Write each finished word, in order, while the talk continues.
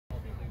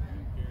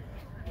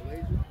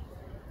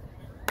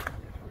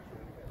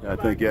I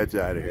think that's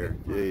out of here.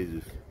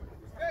 Jesus.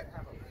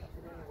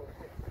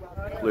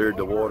 Cleared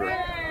the water.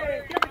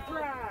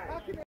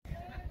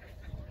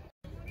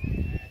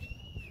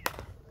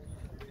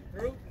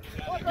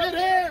 Get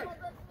here!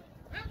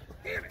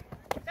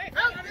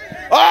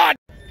 Oh!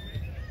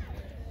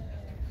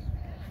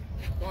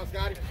 Come on,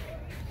 Scotty.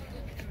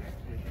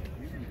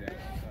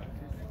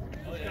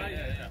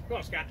 Come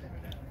on, Scott.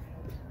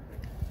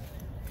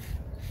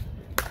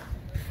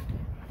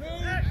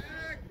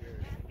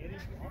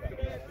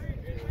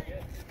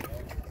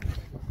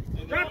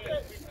 Drop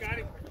it,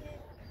 Scotty.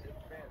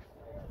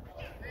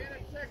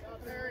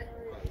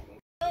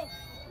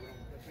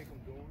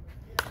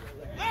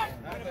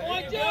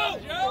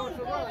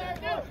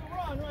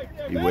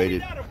 He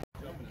waited.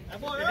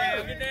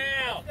 Get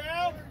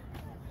down.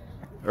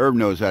 Herb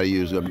knows how to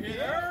use them.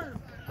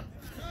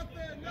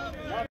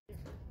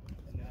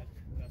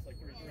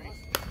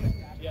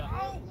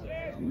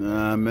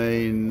 I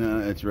mean,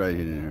 it's right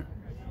in there.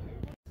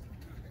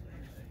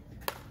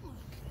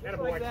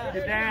 Attaboy.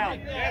 Get down.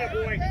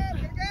 Attaboy.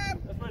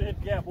 That's what hit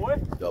the gap, boy.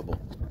 Double.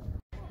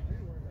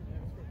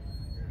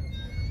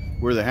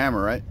 We're the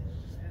hammer, right?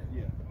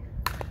 Yeah.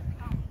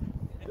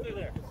 Get through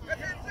there.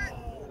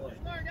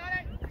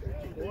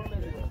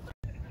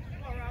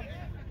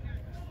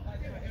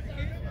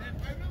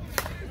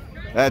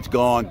 That's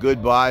gone.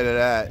 Goodbye to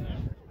that.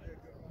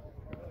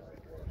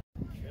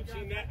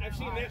 I've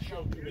seen that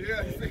show too.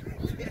 Yeah.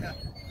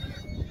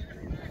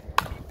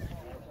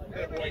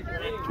 That's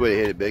the way to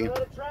hit it, Big.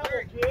 That's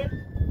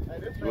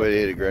the way to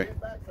hit it, Gray.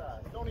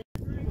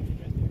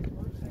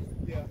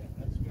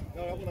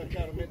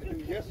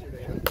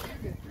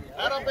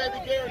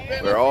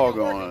 We're all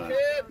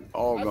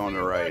going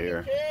to right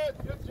here.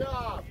 Good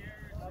job.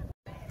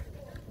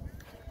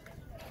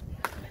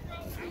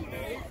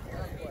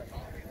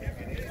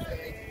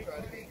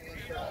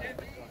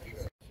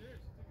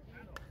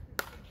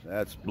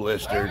 That's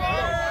blistered.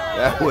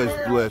 That was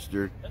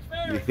blistered.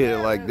 You hit it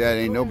like that,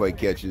 ain't nobody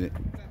catching it.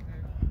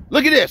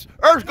 Look at this.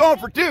 Earth's going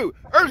for 2.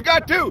 Earth's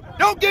got 2.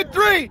 Don't get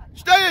 3.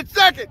 Stay in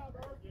second.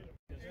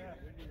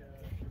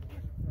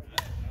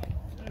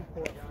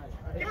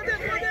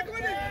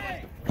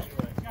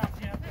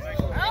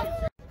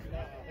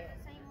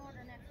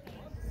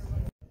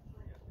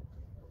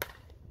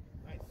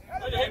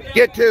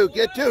 Get 2.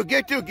 Get 2.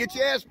 Get 2. Get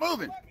your ass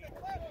moving.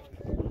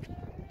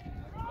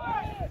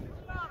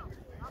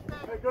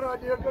 Good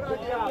idea, good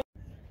idea.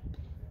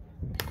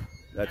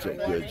 That's a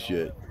good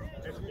shit.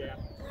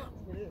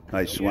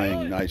 Nice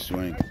swing, nice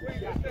swing.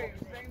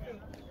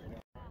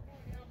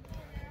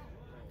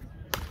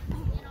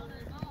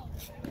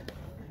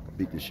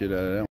 Beat the shit out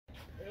of that one.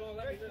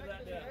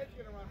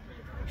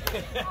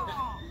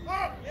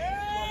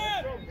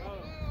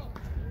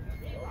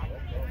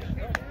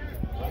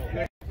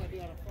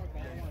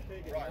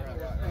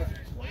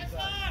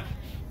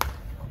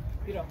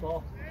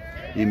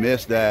 He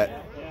missed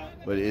that,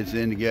 but it's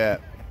in the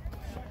gap.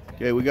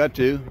 Okay, we got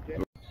 2.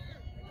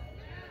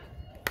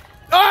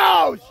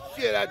 Oh,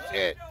 shit, that's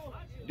it.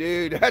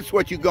 Dude, that's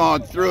what you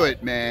gone through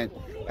it, man.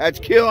 That's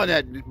killing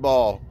that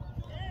ball.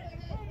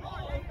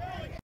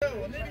 I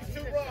need these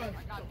 2 runs.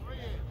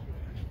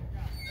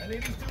 I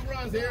need these 2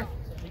 runs here.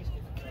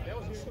 That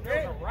was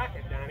a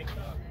racket, Donnie.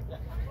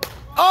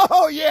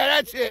 Oh, yeah,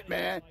 that's it,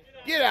 man.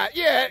 Get out,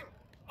 yeah.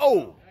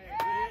 Oh.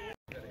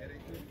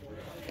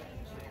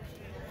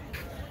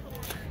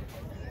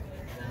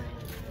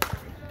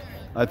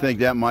 I think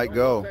that might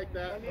go.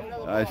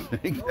 I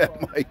think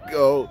that might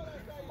go.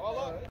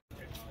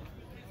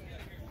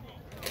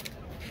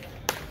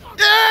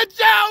 Yeah,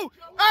 Joe!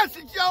 That's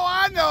the Joe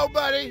I know,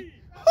 buddy.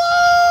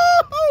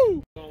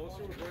 Woo-hoo!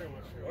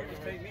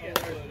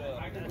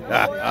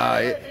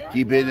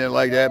 Keep hitting it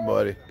like that,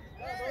 buddy.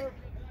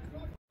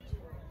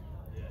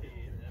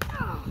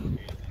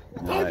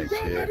 Nice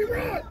hit.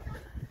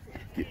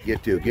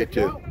 Get 2, get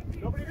 2.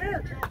 Nobody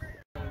there.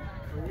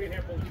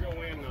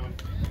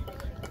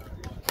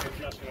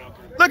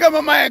 Look at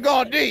my man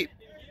going deep.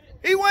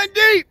 He went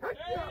deep.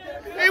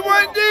 He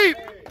went deep.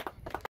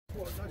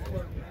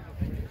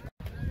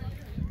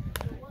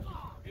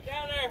 Get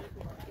down there.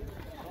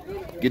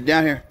 Get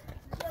down here.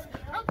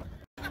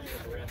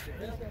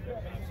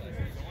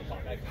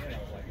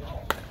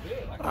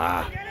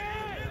 Ah.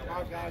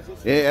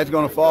 Yeah, that's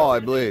going to fall, I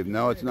believe.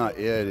 No, it's not.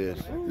 Yeah, it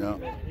is. No.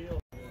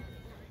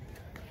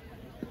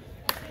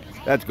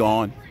 That's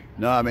gone.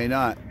 No, I may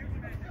not.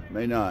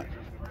 May not.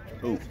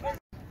 Ooh.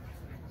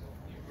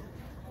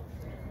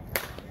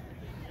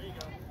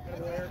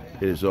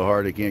 Hit it so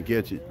hard they can't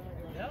catch it.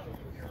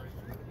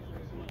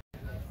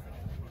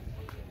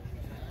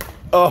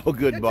 Oh,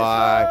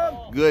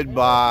 goodbye.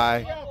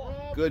 Goodbye.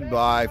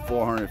 Goodbye,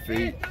 400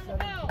 feet.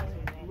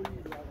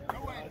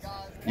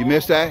 You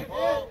missed that?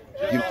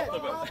 You...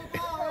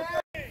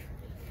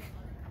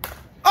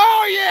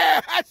 Oh,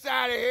 yeah! That's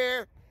out of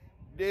here.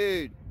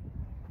 Dude.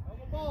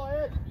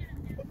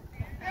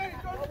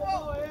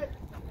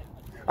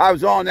 I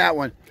was on that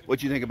one.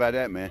 What you think about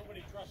that, man?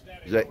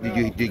 Is that, did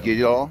you get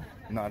it all?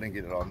 No, I didn't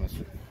get it all. I missed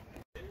it.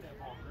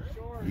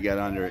 You got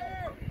under it.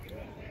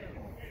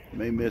 You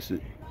may miss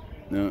it.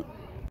 No.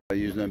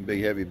 Using them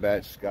big heavy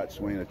bats, Scott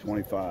swinging a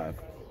 25.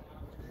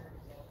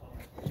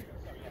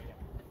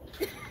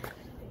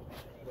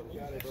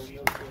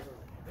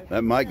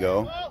 That might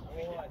go.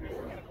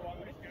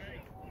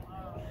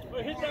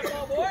 Hit that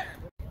ball, boy.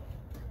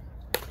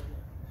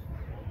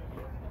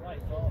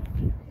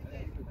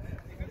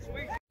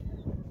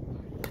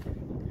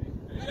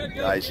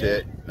 Nice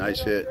hit.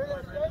 Nice hit.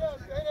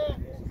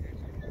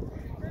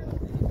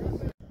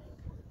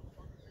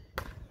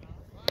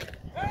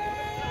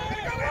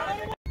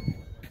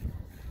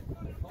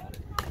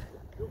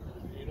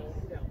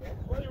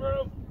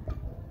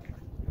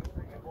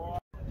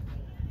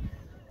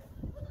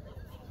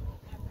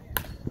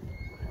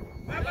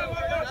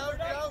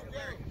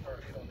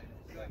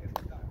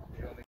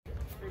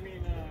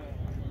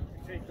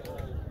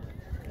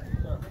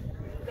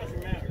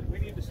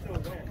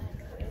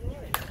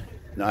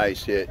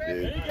 Nice hit, dude.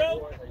 There you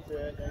go.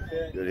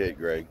 Good hit,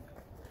 Greg.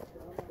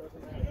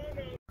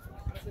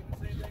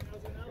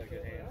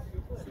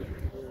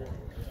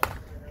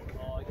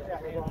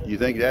 You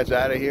think that's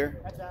out of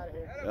here?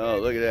 Oh,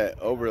 look at that.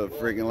 Over the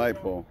freaking light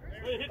pole.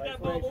 Hit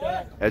that ball,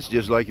 boy. That's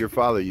just like your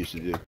father used to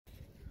do.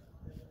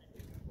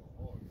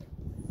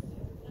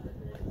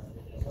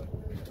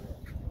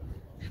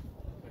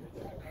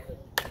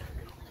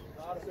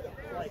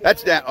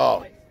 That's that.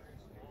 Oh,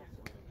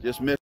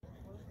 just missed.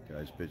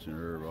 Guy's pitching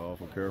Herb.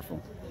 Awful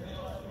careful.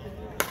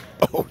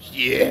 Oh,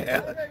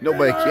 yeah.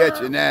 Nobody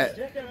catching that,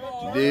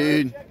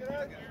 dude.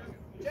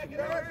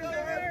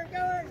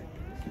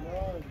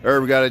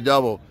 Herb got a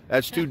double.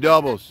 That's 2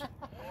 doubles.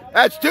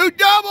 That's 2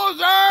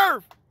 doubles,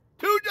 Herb.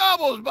 2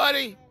 doubles,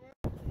 buddy.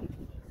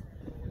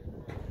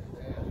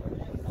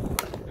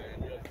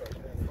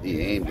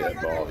 He aimed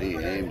that ball. He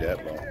aimed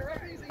that ball.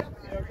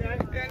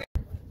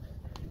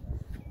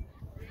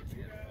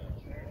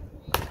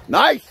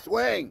 Nice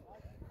swing.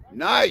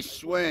 Nice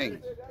swing.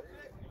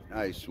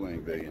 Nice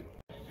swing, Biggin.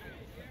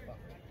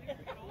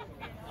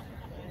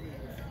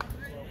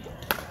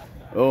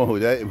 Oh,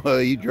 that, well,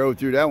 he drove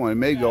through that one. It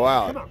may go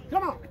out. Come on,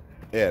 come on.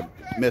 Yeah,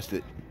 missed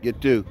it. Get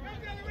 2.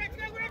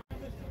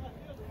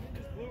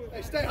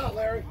 Hey, stay hot,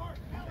 Larry.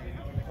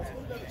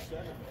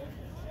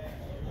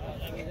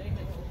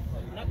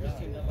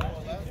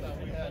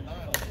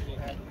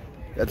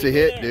 That's a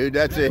hit, dude.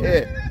 That's a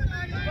hit.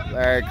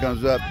 Larry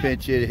comes up,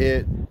 pinch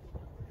hit.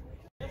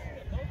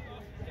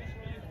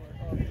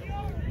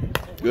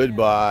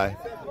 Goodbye.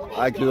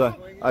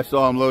 I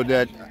saw him load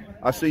that.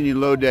 I seen you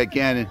load that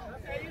cannon.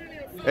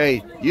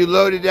 Hey, you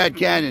loaded that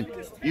cannon.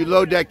 You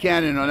load that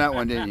cannon on that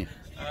one, didn't you?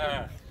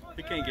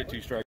 We can't get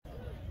 2 strikes.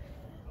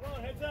 Come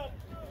on, heads up.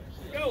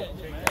 Go.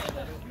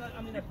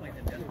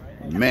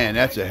 Man,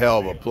 that's a hell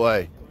of a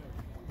play.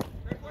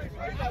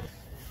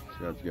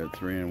 Scott's got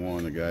 3 and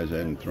 1. The guys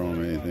hadn't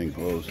thrown anything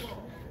close.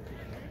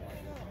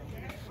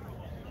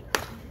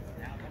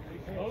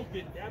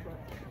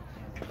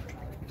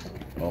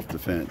 Off the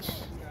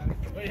fence.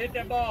 Way to hit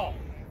that ball.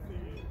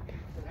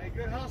 Hey,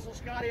 good hustle,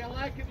 Scotty. I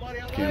like it, buddy.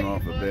 I like Came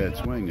off a bad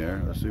swing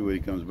there. Let's see what he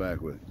comes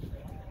back with.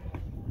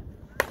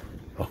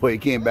 Oh, he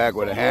came back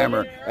with a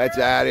hammer. That's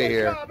out of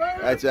here.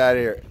 That's out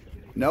of here.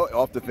 No,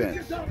 off the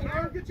fence.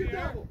 Get your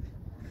double.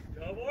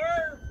 Double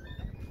Herb.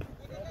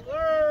 Double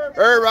Herb.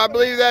 Herb, I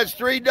believe that's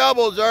 3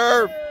 doubles,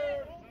 Herb.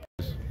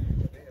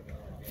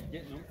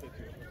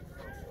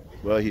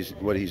 Well,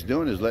 what he's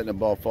doing is letting the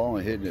ball fall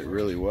and hitting it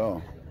really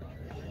well.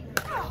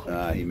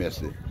 He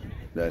missed it.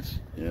 That's,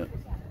 yeah.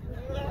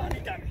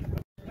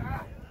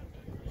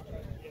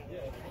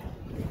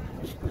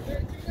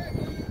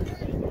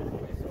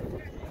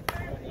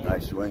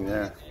 Nice swing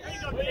there.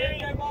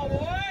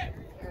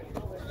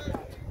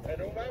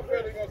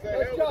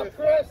 Let's go,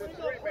 Chris.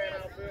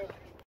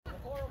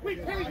 We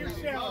paid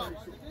yourself.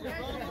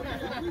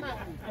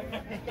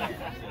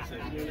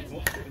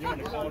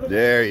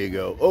 There you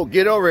go. Oh,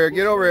 get over here.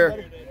 Get over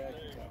here.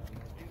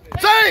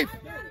 Safe!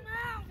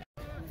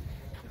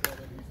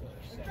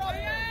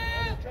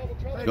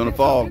 Gonna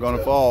fall.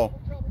 Gonna fall.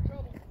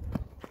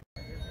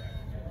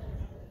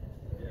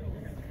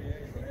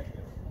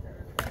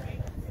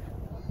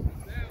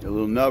 A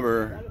little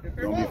nubber.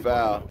 Gonna be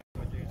foul.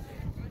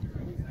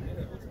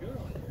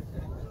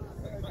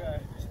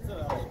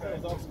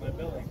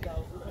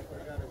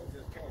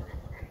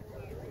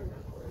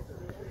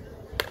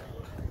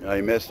 No,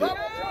 he missed it.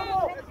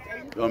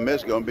 Gonna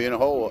miss. Gonna be in a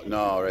hole.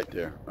 No, right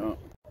there. Oh.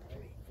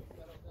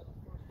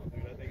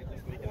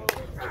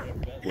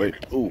 Wait.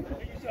 Ooh.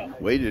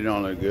 Waited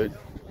on it good.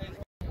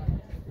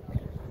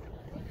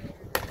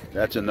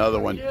 That's another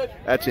one.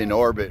 That's in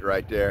orbit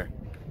right there.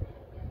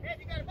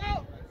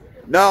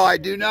 No, I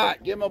do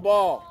not. Give him a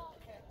ball.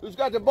 Who's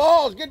got the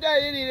balls? Get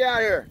that idiot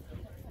out here.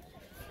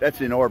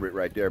 That's in orbit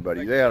right there,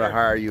 buddy. They ought to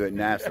hire you at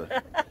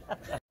NASA.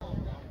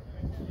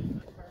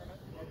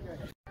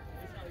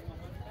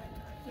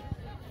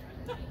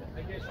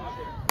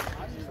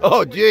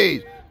 Oh,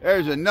 geez.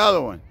 There's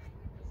another one.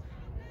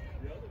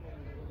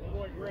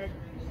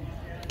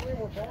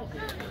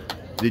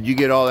 Did you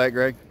get all that,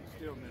 Greg?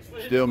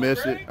 Still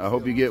missed it? I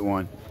hope you get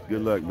one.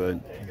 Good luck,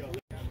 bud.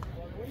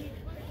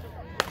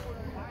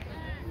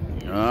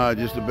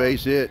 Just a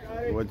base hit.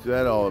 What's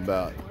that all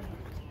about?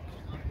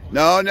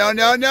 No, no,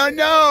 no, no,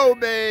 no,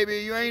 baby.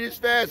 You ain't as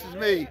fast as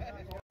me.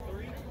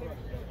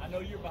 I know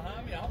you're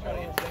behind me. I'll try to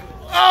hit it.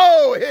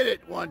 Oh, hit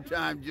it one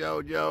time,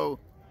 JoJo.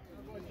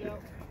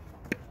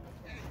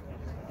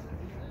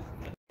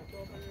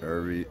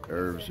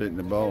 Irv's hitting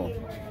the ball.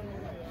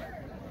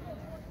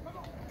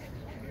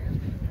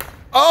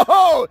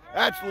 Oh,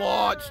 that's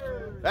launched.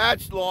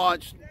 That's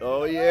launched.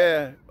 Oh,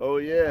 yeah. Oh,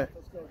 yeah.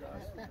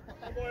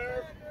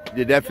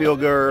 Did that feel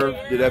good, Irv?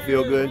 Did that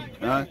feel good?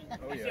 Huh?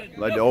 Oh, yeah.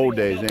 Like the old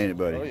days, ain't it,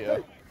 buddy? Oh, yeah.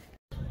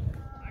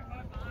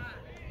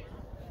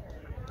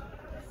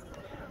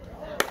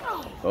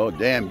 Oh,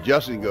 damn.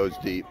 Justin goes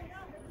deep,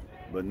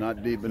 but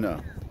not deep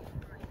enough.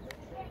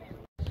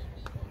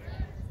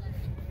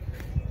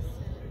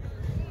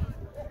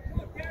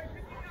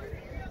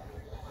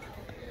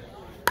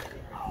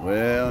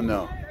 Well,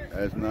 no.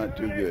 That's not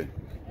too good.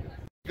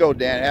 Go,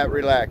 Dan. Have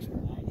relax.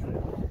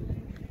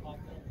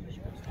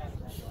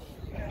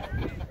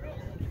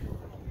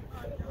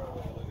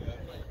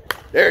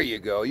 There you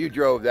go. You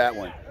drove that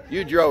one.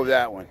 You drove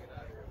that one.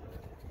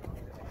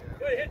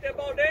 Good, hit that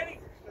ball, Danny.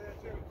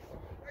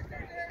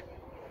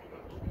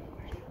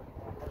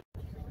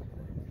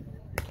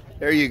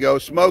 There you go.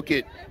 Smoke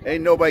it.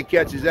 Ain't nobody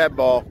catches that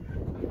ball.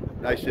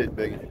 Nice hit,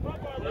 Biggie.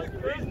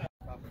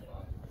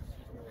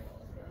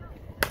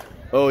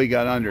 Oh, he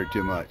got under it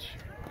too much.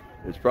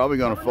 It's probably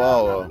going to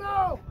fall,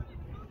 though.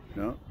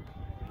 No.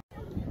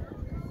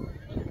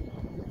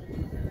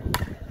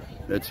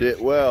 That's hit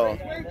well.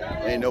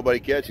 Ain't nobody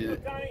catching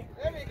it.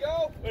 There you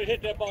go. Way to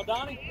hit that ball,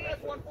 Donnie.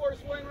 That's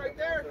 1-4 swing right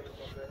there.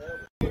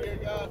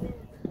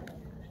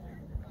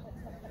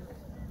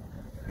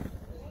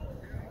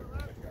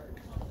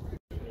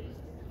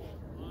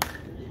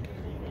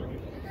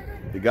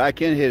 The guy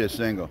can hit a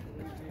single.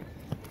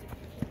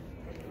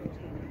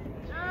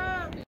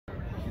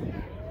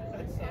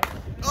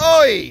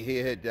 Oh, he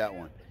hit that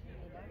one.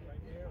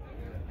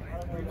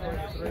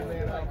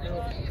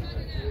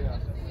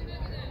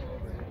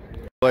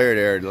 Player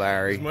there,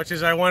 Larry. As much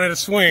as I wanted to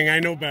swing, I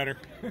know better.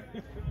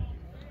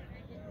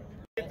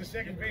 Hit the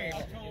second base. I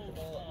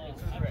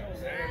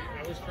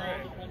was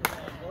trying.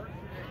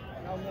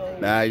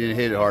 Nah, he didn't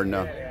hit it hard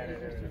enough.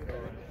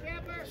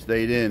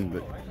 Stayed in,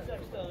 but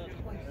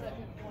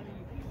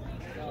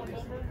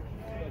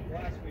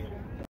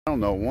I don't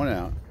know, one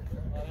out.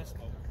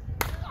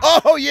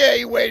 Oh, yeah,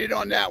 he waited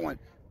on that one.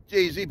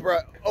 Jeez, he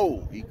brought,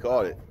 oh, he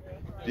caught it.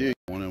 Dude,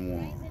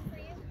 1-1.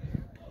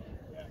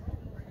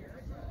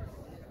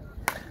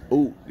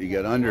 Oh, he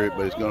got under it,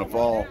 but it's going to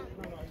fall.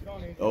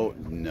 Oh,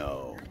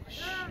 no.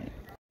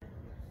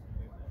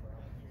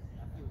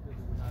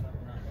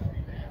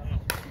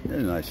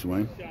 That's a nice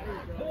swing.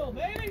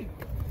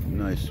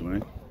 Nice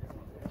swing.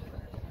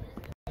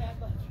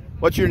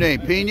 What's your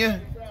name,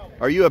 Pena?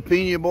 Are you a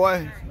Pena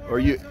boy? Or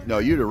you? No,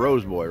 you're the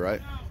Rose boy,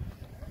 right?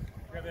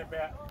 Grab that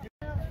bat.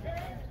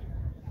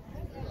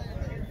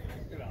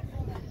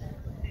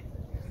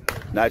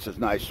 Nice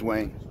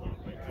swing.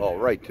 Oh,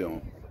 right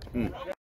to him.